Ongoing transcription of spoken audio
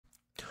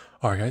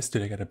Alright guys,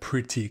 today I got a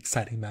pretty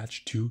exciting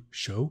match to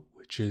show,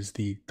 which is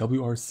the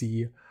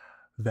WRC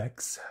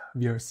VEX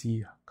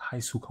VRC High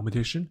School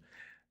Competition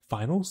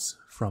Finals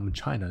from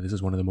China. This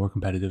is one of the more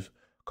competitive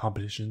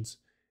competitions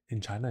in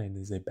China and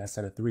is a best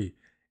out of three.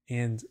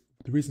 And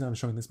the reason I'm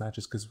showing this match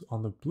is because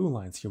on the blue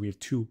lines here we have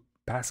two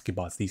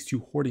basketbots, these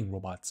two hoarding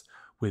robots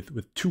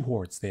with two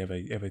hoards. They have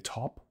a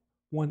top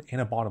one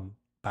and a bottom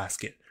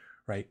basket,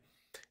 right?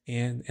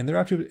 And they're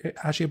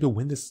actually able to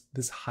win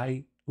this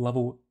high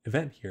level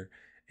event here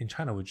in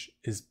China, which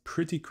is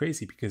pretty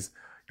crazy because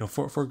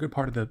for a good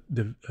part of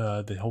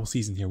the whole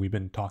season here we've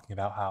been talking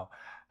about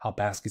how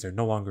baskets are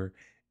no longer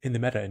in the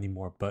meta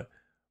anymore. But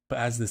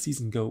as the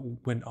season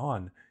went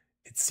on,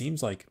 it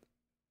seems like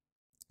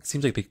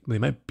they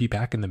might be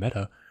back in the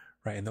meta,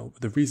 right? And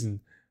the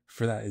reason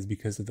for that is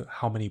because of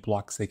how many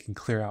blocks they can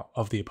clear out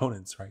of the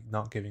opponents, right?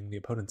 Not giving the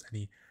opponents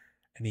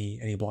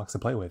any blocks to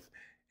play with.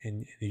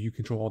 And if you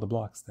control all the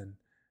blocks, then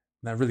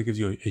that really gives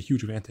you a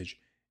huge advantage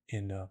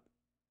in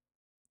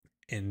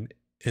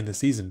the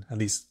season, at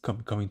least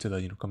coming to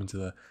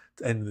the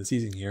end of the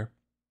season here.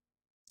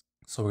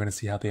 So we're gonna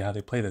see how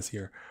they play this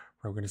here.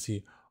 We're gonna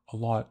see a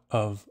lot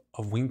of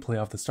wing play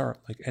off the start,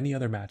 like any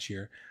other match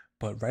here,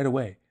 but right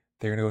away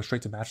they're gonna go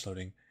straight to match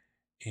loading,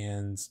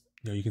 and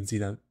you can see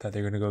that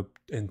they're gonna go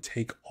and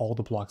take all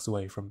the blocks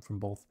away from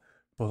both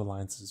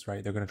alliances,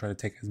 right? They're gonna try to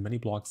take as many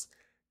blocks,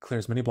 clear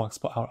as many blocks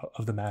out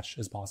of the match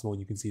as possible, and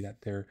you can see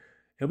that they're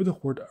able to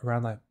hoard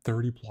around like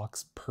 30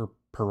 blocks per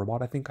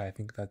robot. I think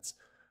that's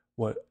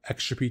what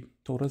Extra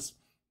told us.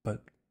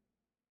 But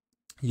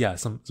yeah,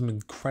 some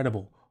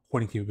incredible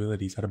hoarding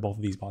capabilities out of both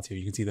of these bots here.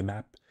 You can see the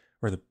map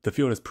where the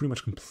field is pretty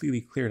much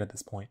completely cleared at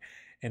this point,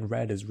 and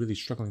red is really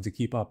struggling to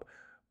keep up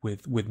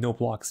with no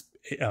blocks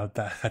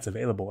that's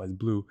available, as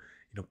blue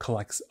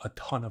collects a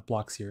ton of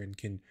blocks here and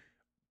can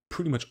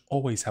pretty much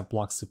always have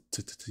blocks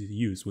to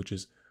use, which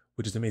is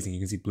amazing. You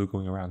can see blue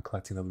going around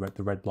collecting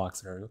the red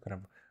blocks that are kind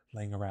of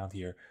laying around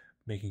here,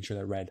 making sure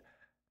that red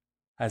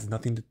has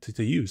nothing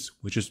to use,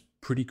 which is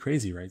pretty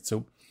crazy, right?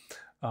 So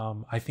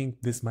I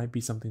think this might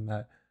be something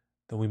that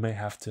we might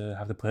have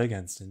to play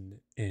against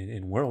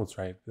in Worlds,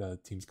 right?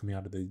 Teams coming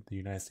out of the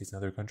United States and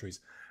other countries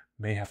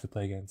may have to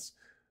play against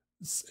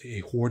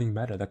a hoarding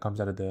meta that comes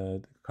out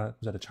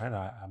of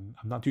China.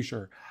 I'm not too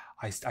sure.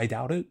 I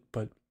doubt it,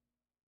 but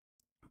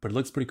it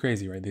looks pretty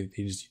crazy, right? They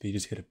just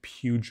hit a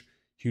huge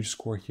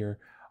score here.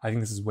 I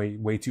think this is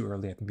way too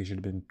early. I think they should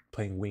have been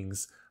playing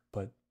wings,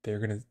 but they're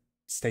gonna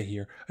stay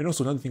here. And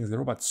also another thing is the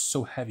robot's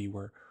so heavy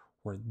where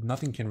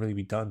nothing can really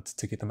be done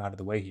to get them out of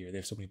the way here. They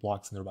have so many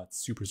blocks and the robot's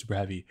super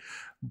heavy,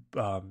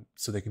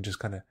 so they can just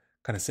kind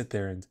of sit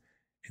there and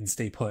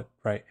stay put,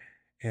 right?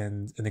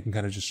 And they can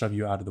kind of just shove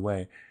you out of the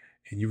way,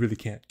 and you really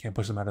can't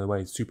push them out of the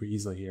way super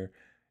easily here.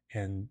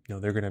 And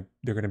they're gonna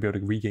be able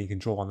to regain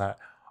control on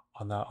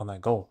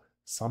that goal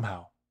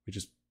somehow, which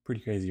is pretty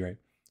crazy, right?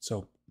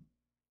 So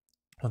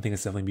one thing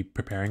is definitely be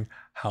preparing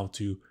how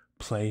to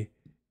play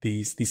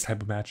these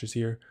type of matches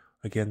here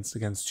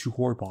against two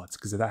horde bots,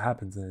 because if that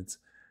happens, then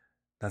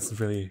that's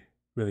really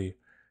gonna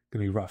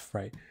be rough,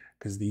 right?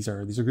 Because these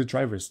are good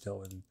drivers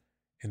still,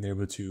 and they're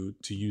able to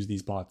use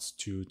these bots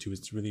to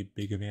its really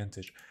big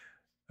advantage.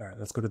 All right,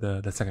 let's go to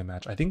the second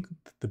match. I think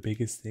the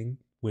biggest thing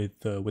with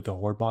the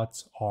horde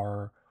bots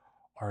are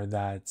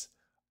that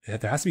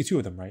there has to be two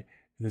of them, right?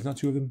 If there's not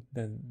two of them,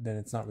 then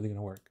it's not really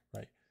gonna work,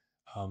 right?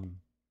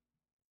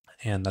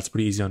 And that's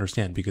pretty easy to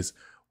understand because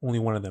only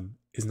one of them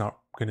is not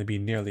going to be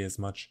nearly as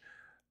much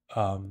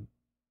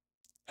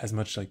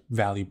like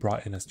value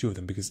brought in as two of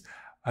them, because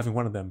having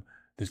one of them,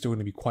 there's still going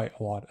to be quite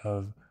a lot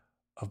of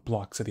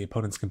blocks that the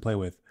opponents can play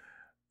with,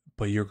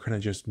 but you're kind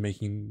of just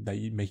making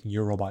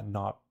your robot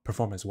not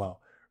perform as well,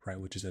 right?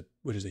 Which is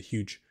a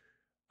huge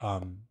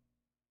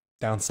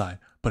downside.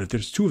 But if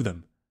there's two of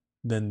them,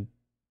 then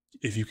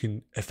if you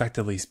can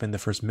effectively spend the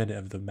first minute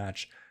of the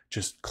match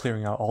just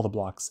clearing out all the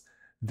blocks,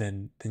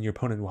 then your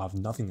opponent will have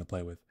nothing to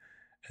play with,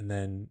 and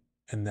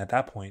at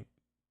that point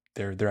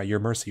they're at your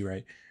mercy,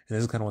 right? And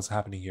this is kind of what's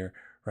happening here,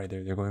 right?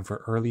 They're going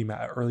for early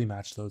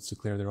match loads to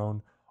clear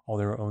all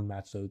their own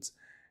match loads,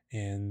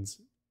 and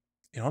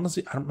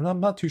honestly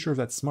I'm not too sure if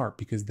that's smart,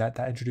 because that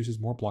introduces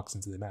more blocks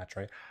into the match,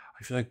 right?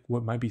 I feel like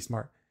what might be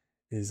smart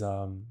is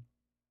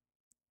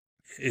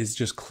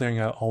just clearing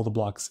out all the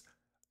blocks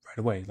right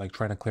away, like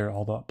trying to clear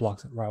all the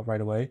blocks right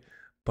away.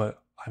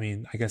 But I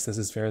mean, I guess this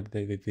is fair that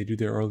they do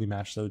their early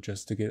match though,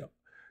 just to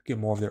get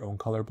more of their own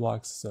color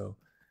blocks. So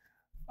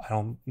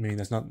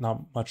there's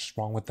not much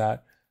wrong with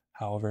that.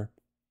 However,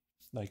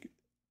 like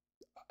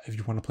if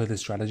you want to play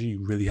this strategy,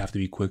 you really have to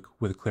be quick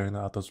with clearing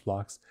out those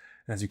blocks.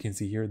 And as you can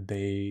see here,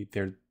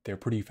 they're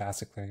pretty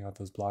fast at clearing out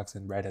those blocks,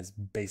 and red has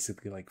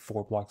basically like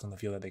 4 blocks on the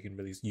field that they can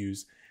really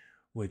use,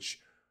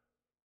 which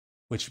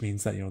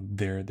means that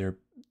their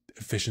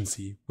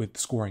efficiency with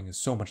scoring is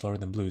so much lower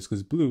than blue's,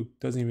 because blue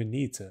doesn't even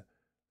need to.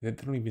 They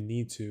don't even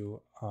need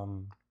to.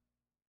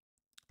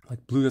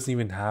 Blue doesn't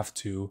even have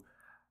to.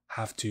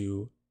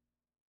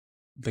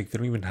 Like they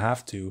don't even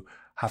have to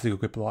have to go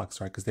get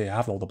blocks, right? Because they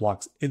have all the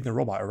blocks in their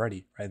robot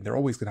already, right? And they're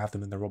always going to have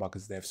them in their robot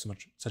because they have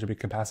such a big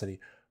capacity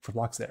for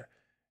blocks there.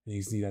 And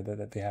you see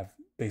that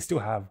they still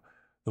have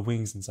the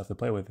wings and stuff to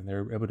play with, and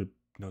they're able to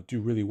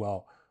do really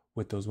well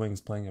with those wings,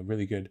 playing a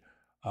really good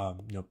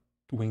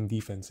wing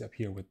defense up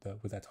here with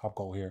that top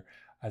goal here.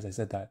 As I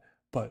said that,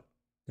 but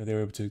they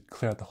were able to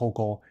clear out the whole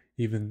goal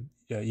even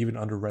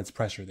under Red's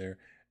pressure there,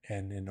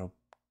 and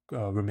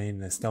remain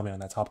in a stalemate on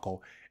that top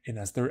goal. And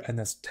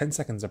as 10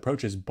 seconds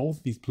approaches, both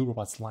of these blue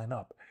robots line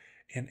up,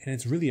 and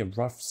it's really a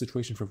rough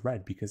situation for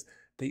Red because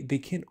they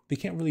can't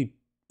really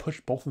push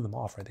both of them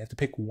off, right? They have to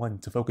pick one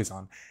to focus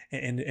on,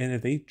 and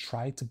if they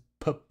try to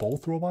put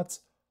both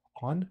robots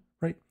on,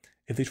 right?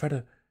 If they try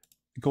to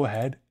go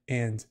ahead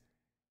and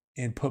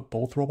put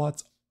both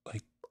robots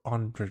like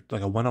on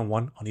like a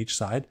one-on-one on each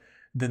side,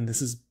 then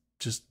this is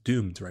just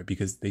doomed, right?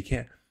 Because they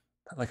can't.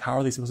 Like, how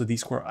are they supposed to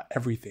de-score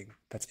everything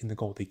that's in the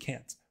goal? They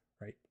can't,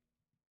 right?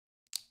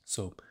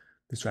 So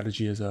the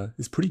strategy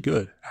is pretty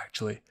good,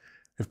 actually,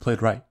 if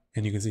played right.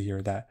 And you can see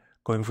here that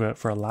going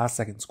for a last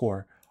second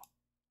score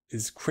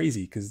is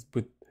crazy because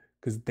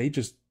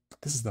this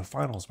is the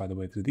finals, by the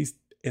way. So this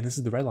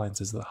is the Red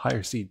Lions is the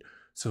higher seed.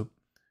 So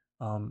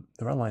the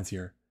Red Lions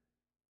here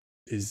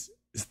is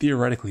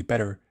theoretically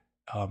better,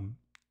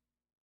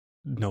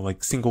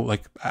 like single,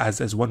 like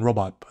as one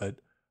robot, but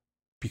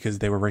because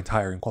they were ranked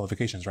higher in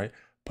qualifications, right?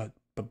 But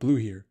blue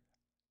here,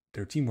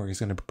 their teamwork is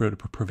going to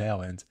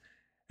prevail, and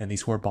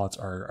these horde bots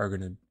are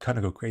going to kind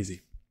of go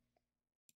crazy.